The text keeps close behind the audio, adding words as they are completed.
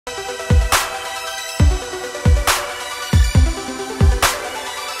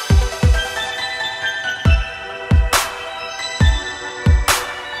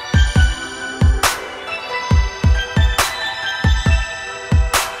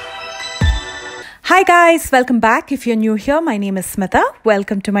Hi guys, welcome back. If you're new here, my name is Smitha.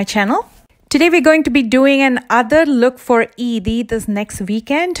 Welcome to my channel. Today we're going to be doing another look for Eid this next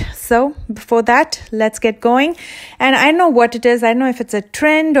weekend. So before that, let's get going. And I know what it is. I don't know if it's a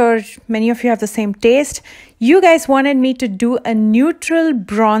trend or many of you have the same taste. You guys wanted me to do a neutral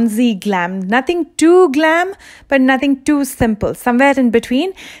bronzy glam. Nothing too glam, but nothing too simple. Somewhere in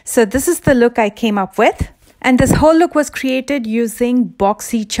between. So this is the look I came up with. And this whole look was created using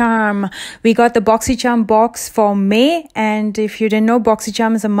BoxyCharm. We got the BoxyCharm box for May. And if you didn't know,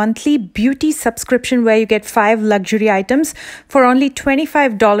 BoxyCharm is a monthly beauty subscription where you get 5 luxury items for only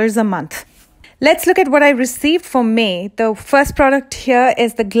 $25 a month. Let's look at what I received for May. The first product here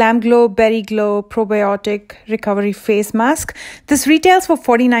is the Glam Glow Berry Glow Probiotic Recovery Face Mask. This retails for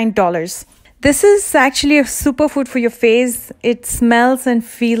 $49. This is actually a superfood for your face. It smells and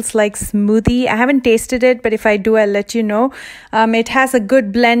feels like smoothie. I haven't tasted it, but if I do, I'll let you know. It has a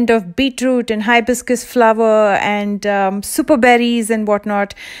good blend of beetroot and hibiscus flower and super berries and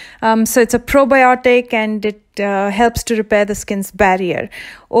whatnot. So it's a probiotic and it helps to repair the skin's barrier.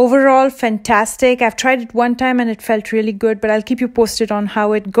 Overall, fantastic. I've tried it one time and it felt really good, but I'll keep you posted on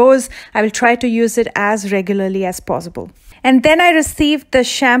how it goes. I will try to use it as regularly as possible. And then I received the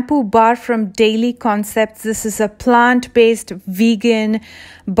shampoo bar from Daily Concepts. This is a plant-based vegan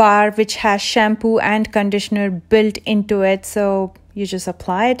bar which has shampoo and conditioner built into it. So you just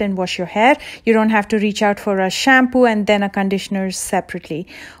apply it and wash your hair. You don't have to reach out for a shampoo and then a conditioner separately.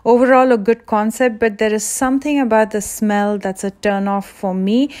 Overall, a good concept, but there is something about the smell that's a turn off for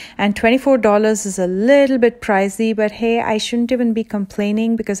me. And $24 is a little bit pricey, but hey, I shouldn't even be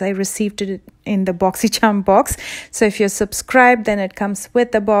complaining because I received it in the BoxyCharm box. So if you're subscribed, then it comes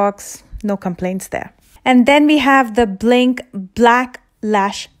with the box. No complaints there. And then we have the Blink Black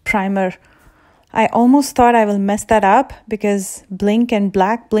Lash Primer. I almost thought I will mess that up because blink and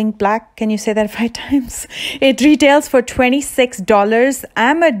black, blink black. Can you say that 5 times? It retails for $26.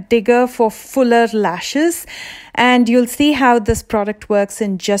 I'm a digger for fuller lashes and you'll see how this product works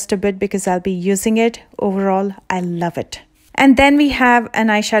in just a bit because I'll be using it. Overall, I love it. And then we have an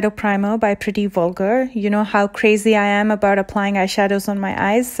eyeshadow primer by Pretty Vulgar. You know how crazy I am about applying eyeshadows on my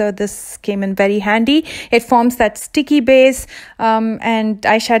eyes. So this came in very handy. It forms that sticky base and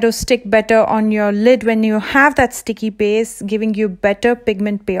eyeshadows stick better on your lid when you have that sticky base, giving you better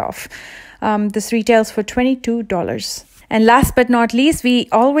pigment payoff. This retails for $22. And last but not least, we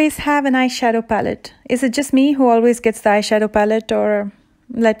always have an eyeshadow palette. Is it just me who always gets the eyeshadow palette, or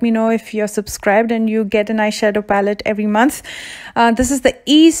let me know if you're subscribed and you get an eyeshadow palette every month. This is the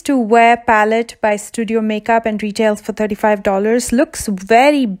Ease to Wear palette by Studio Makeup and retails for $35. Looks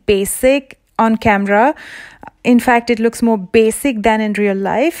very basic on camera. In fact, it looks more basic than in real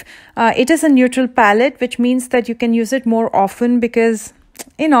life. It is a neutral palette, which means that you can use it more often because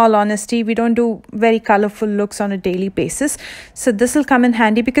in all honesty, we don't do very colorful looks on a daily basis. So this will come in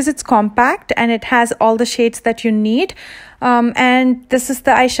handy because it's compact and it has all the shades that you need. And this is the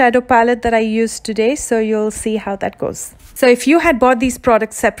eyeshadow palette that I used today. So you'll see how that goes. So if you had bought these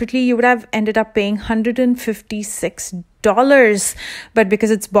products separately, you would have ended up paying $156. But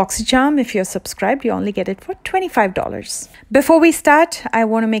because it's BoxyCharm, if you're subscribed, you only get it for $25. Before we start, I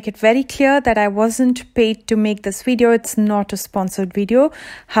want to make it very clear that I wasn't paid to make this video. It's not a sponsored video.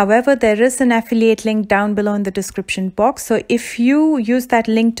 However, there is an affiliate link down below in the description box. So if you use that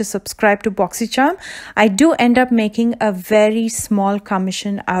link to subscribe to BoxyCharm, I do end up making a very small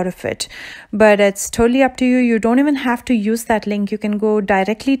commission out of it. But it's totally up to you. You don't even have to use that link. You can go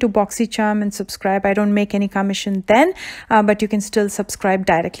directly to BoxyCharm and subscribe. I don't make any commission then. But you can still subscribe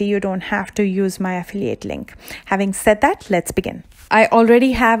directly. You don't have to use my affiliate link. Having said that, let's begin. I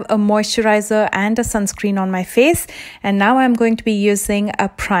already have a moisturizer and a sunscreen on my face. And now I'm going to be using a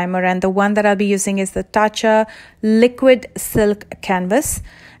primer. And the one that I'll be using is the Tatcha Liquid Silk Canvas.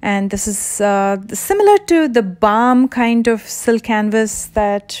 And this is similar to the balm kind of silk canvas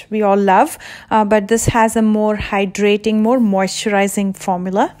that we all love. But this has a more hydrating, more moisturizing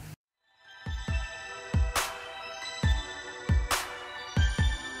formula.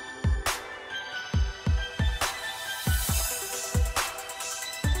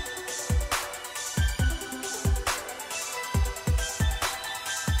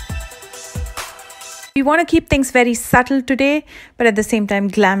 We want to keep things very subtle today, but at the same time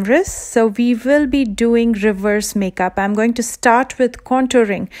glamorous. So we will be doing reverse makeup. I'm going to start with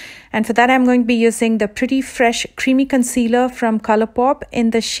contouring. And for that, I'm going to be using the Pretty Fresh Creamy Concealer from Colourpop in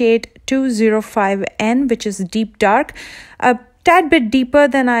the shade 205N, which is deep dark. A tad bit deeper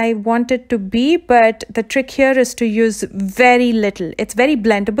than I want it to be, but the trick here is to use very little. It's very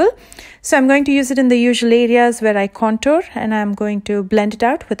blendable. So I'm going to use it in the usual areas where I contour, and I'm going to blend it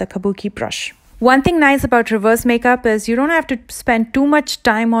out with a kabuki brush. One thing nice about reverse makeup is you don't have to spend too much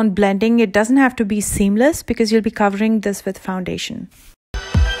time on blending. It doesn't have to be seamless because you'll be covering this with foundation.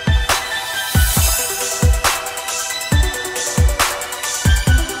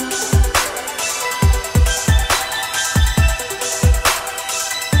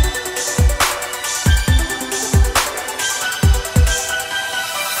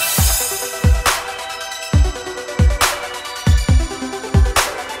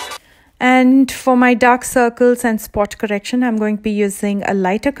 And for my dark circles and spot correction, I'm going to be using a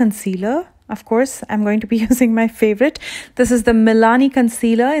lighter concealer. Of course, I'm going to be using my favorite. This is the Milani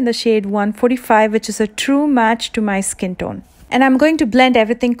concealer in the shade 145, which is a true match to my skin tone. And I'm going to blend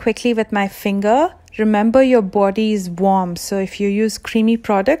everything quickly with my finger. Remember, your body is warm, so if you use creamy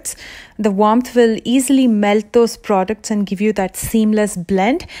products, the warmth will easily melt those products and give you that seamless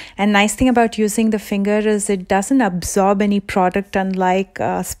blend. And nice thing about using the finger is it doesn't absorb any product, unlike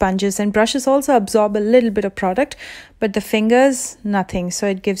sponges, and brushes also absorb a little bit of product, but the fingers, nothing, so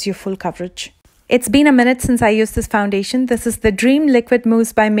it gives you full coverage. It's been a minute since I used this foundation. This is the Dream Liquid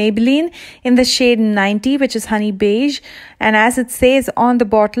Mousse by Maybelline in the shade 90, which is honey beige. And as it says on the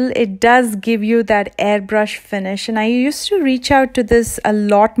bottle, it does give you that airbrush finish. And I used to reach out to this a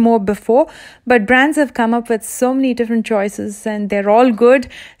lot more before, but brands have come up with so many different choices and they're all good.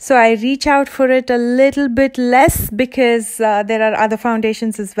 So I reach out for it a little bit less because there are other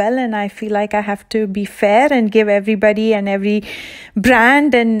foundations as well. And I feel like I have to be fair and give everybody and every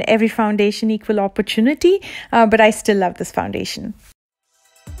brand and every foundation equal opportunity, but I still love this foundation.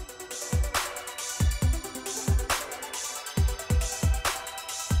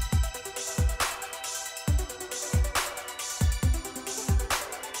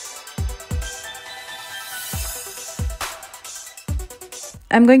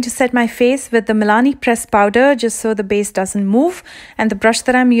 I'm going to set my face with the Milani press powder just so the base doesn't move, and the brush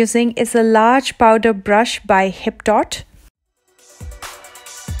that I'm using is a large powder brush by Hip Dot.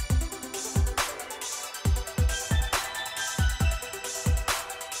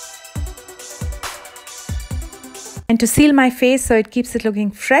 And to seal my face so it keeps it looking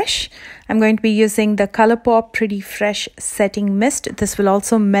fresh, I'm going to be using the ColourPop Pretty Fresh Setting Mist. This will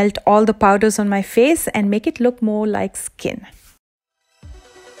also melt all the powders on my face and make it look more like skin.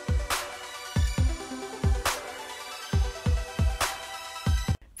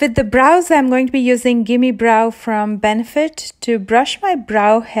 With the brows, I'm going to be using Gimme Brow from Benefit to brush my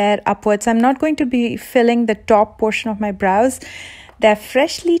brow hair upwards. I'm not going to be filling the top portion of my brows. They're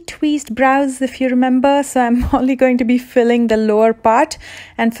freshly tweezed brows, if you remember, so I'm only going to be filling the lower part.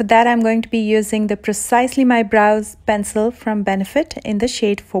 And for that, I'm going to be using the Precisely My Brows pencil from Benefit in the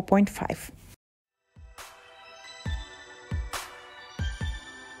shade 4.5.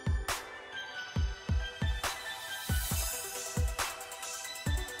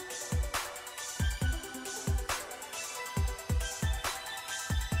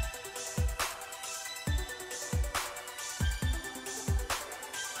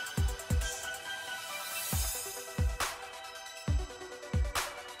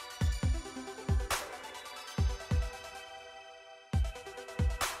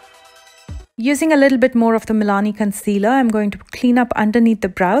 Using a little bit more of the Milani concealer, I'm going to clean up underneath the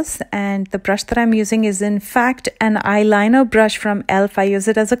brows, and the brush that I'm using is in fact an eyeliner brush from e.l.f. I use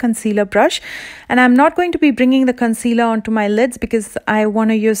it as a concealer brush, and I'm not going to be bringing the concealer onto my lids because I want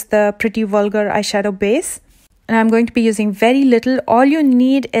to use the Pretty Vulgar eyeshadow base. And I'm going to be using very little. All you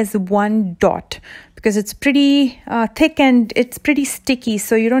need is one dot because it's pretty thick and it's pretty sticky,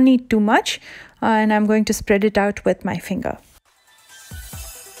 so you don't need too much. And I'm going to spread it out with my finger.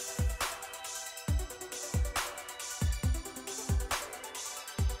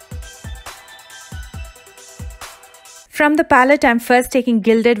 From the palette, I'm first taking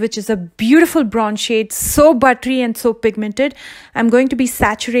Gilded, which is a beautiful bronze shade, so buttery and so pigmented. I'm going to be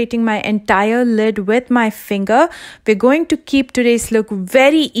saturating my entire lid with my finger. We're going to keep today's look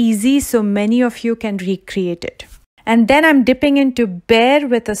very easy so many of you can recreate it. And then I'm dipping into Bare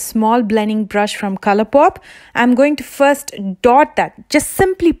with a small blending brush from ColourPop. I'm going to first dot that, just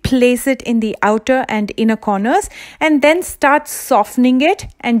simply place it in the outer and inner corners, and then start softening it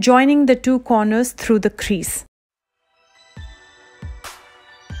and joining the two corners through the crease.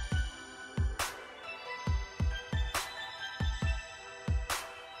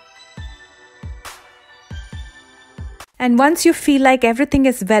 And once you feel like everything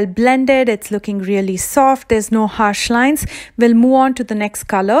is well blended, it's looking really soft, there's no harsh lines, we'll move on to the next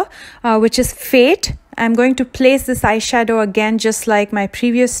color, which is Fate. I'm going to place this eyeshadow again, just like my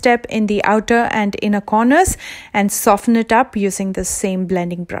previous step, in the outer and inner corners and soften it up using the same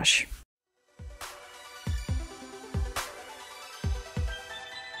blending brush.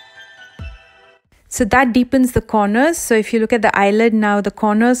 So that deepens the corners. So if you look at the eyelid now, the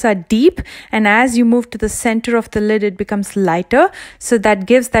corners are deep, and as you move to the center of the lid, it becomes lighter. So that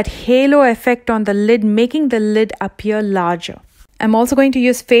gives that halo effect on the lid, making the lid appear larger. I'm also going to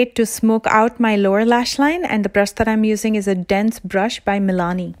use Fade to smoke out my lower lash line, and the brush that I'm using is a dense brush by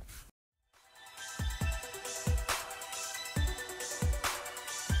Milani.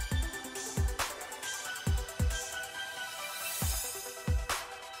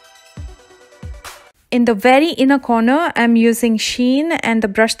 In the very inner corner, I'm using Sheen, and the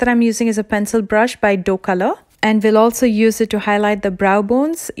brush that I'm using is a pencil brush by Doe Color. And we'll also use it to highlight the brow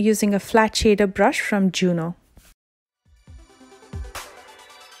bones using a flat shader brush from Juno.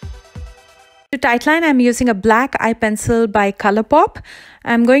 To tightline, I'm using a black eye pencil by Colourpop.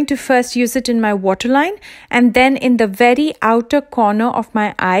 I'm going to first use it in my waterline and then in the very outer corner of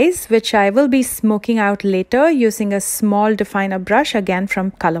my eyes, which I will be smoking out later using a small definer brush again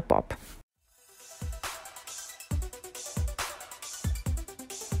from Colourpop.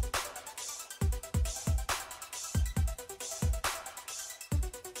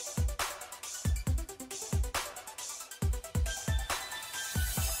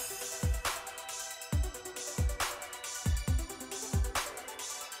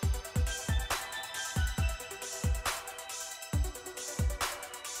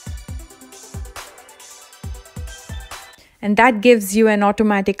 And that gives you an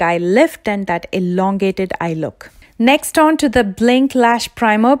automatic eye lift and that elongated eye look. Next on to the Blink Lash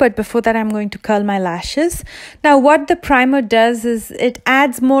Primer, but before that I'm going to curl my lashes. Now what the primer does is it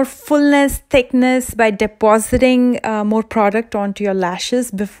adds more fullness, thickness by depositing more product onto your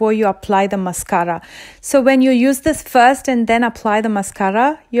lashes before you apply the mascara. So when you use this first and then apply the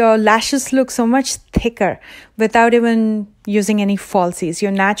mascara, your lashes look so much thicker without even using any falsies.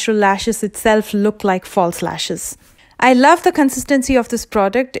 Your natural lashes itself look like false lashes. I love the consistency of this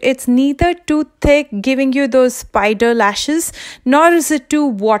product. It's neither too thick, giving you those spider lashes, nor is it too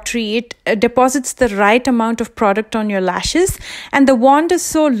watery. It deposits the right amount of product on your lashes, and the wand is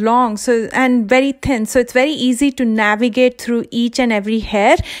so long and very thin, so it's very easy to navigate through each and every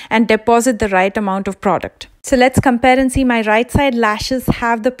hair and deposit the right amount of product. So let's compare and see. My right side lashes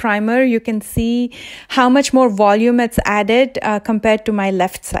have the primer. You can see how much more volume it's added compared to my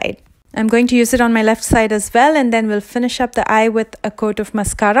left side. I'm going to use it on my left side as well, and then we'll finish up the eye with a coat of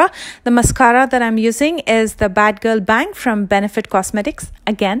mascara. The mascara that I'm using is the Bad Girl Bang from Benefit Cosmetics.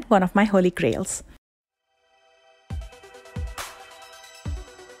 Again, one of my holy grails.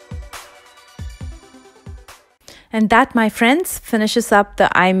 And that, my friends, finishes up the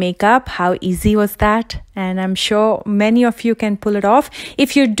eye makeup. How easy was that? And I'm sure many of you can pull it off.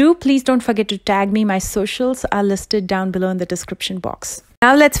 If you do, please don't forget to tag me. My socials are listed down below in the description box.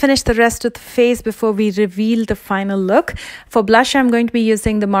 Now let's finish the rest of the face before we reveal the final look. For blush, I'm going to be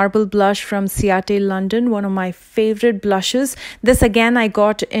using the Marble Blush from Ciate London, one of my favorite blushes. This again I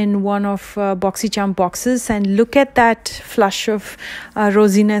got in one of BoxyCharm boxes, and look at that flush of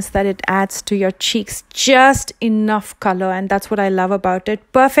rosiness that it adds to your cheeks. Just enough color, and that's what I love about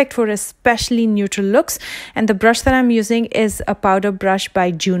it. Perfect for especially neutral looks. And the brush that I'm using is a powder brush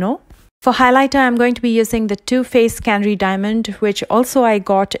by Juno. For highlighter, I'm going to be using the Too Faced Canary Diamond, which also I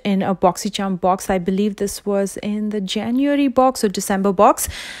got in a BoxyCharm box. I believe this was in the January box or December box.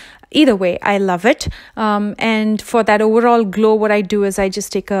 Either way, I love it. And for that overall glow, what I do is I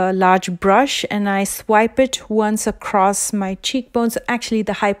just take a large brush and I swipe it once across my cheekbones, actually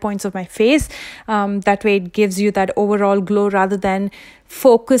the high points of my face. That way it gives you that overall glow rather than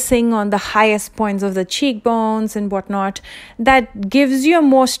focusing on the highest points of the cheekbones and whatnot. That gives you a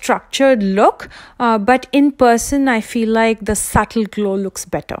more structured look, but in person, I feel like the subtle glow looks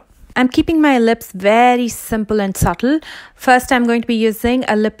better. I'm keeping my lips very simple and subtle. First, I'm going to be using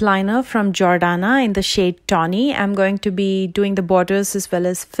a lip liner from Jordana in the shade Tawny. I'm going to be doing the borders as well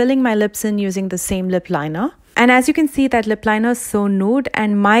as filling my lips in using the same lip liner. And as you can see, that lip liner is so nude,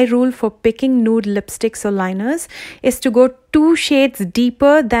 and my rule for picking nude lipsticks or liners is to go 2 shades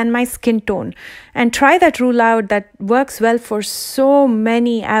deeper than my skin tone. And try that rule out. That works well for so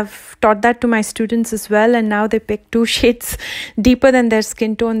many. I've taught that to my students as well, and now they pick 2 shades deeper than their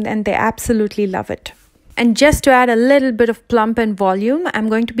skin tone and they absolutely love it. And just to add a little bit of plump and volume, I'm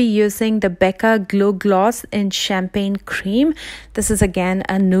going to be using the Becca Glow Gloss in Champagne Cream. This is again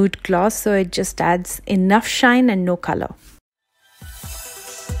a nude gloss, so it just adds enough shine and no color.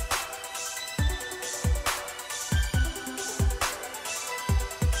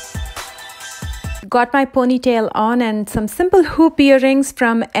 Got my ponytail on and some simple hoop earrings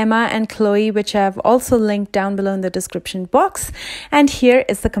from Emma and Chloe, which I've also linked down below in the description box. And here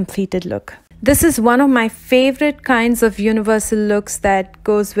is the completed look. This is one of my favorite kinds of universal looks that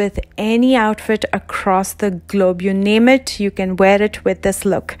goes with any outfit across the globe. You name it, you can wear it with this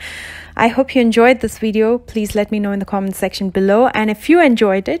look. I hope you enjoyed this video. Please let me know in the comment section below. And if you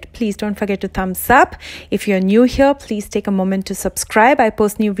enjoyed it, please don't forget to thumbs up. If you're new here, please take a moment to subscribe. I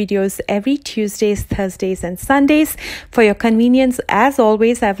post new videos every Tuesdays, Thursdays, and Sundays. For your convenience, as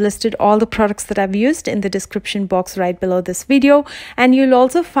always, I've listed all the products that I've used in the description box right below this video. And you'll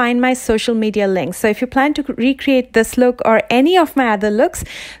also find my social media links. So if you plan to recreate this look or any of my other looks,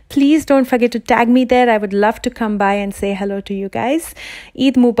 please don't forget to tag me there. I would love to come by and say hello to you guys.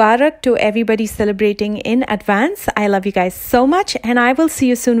 Eid Mubarak to everybody celebrating in advance. I love you guys so much, and I will see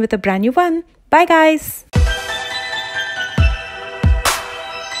you soon with a brand new one. Bye guys.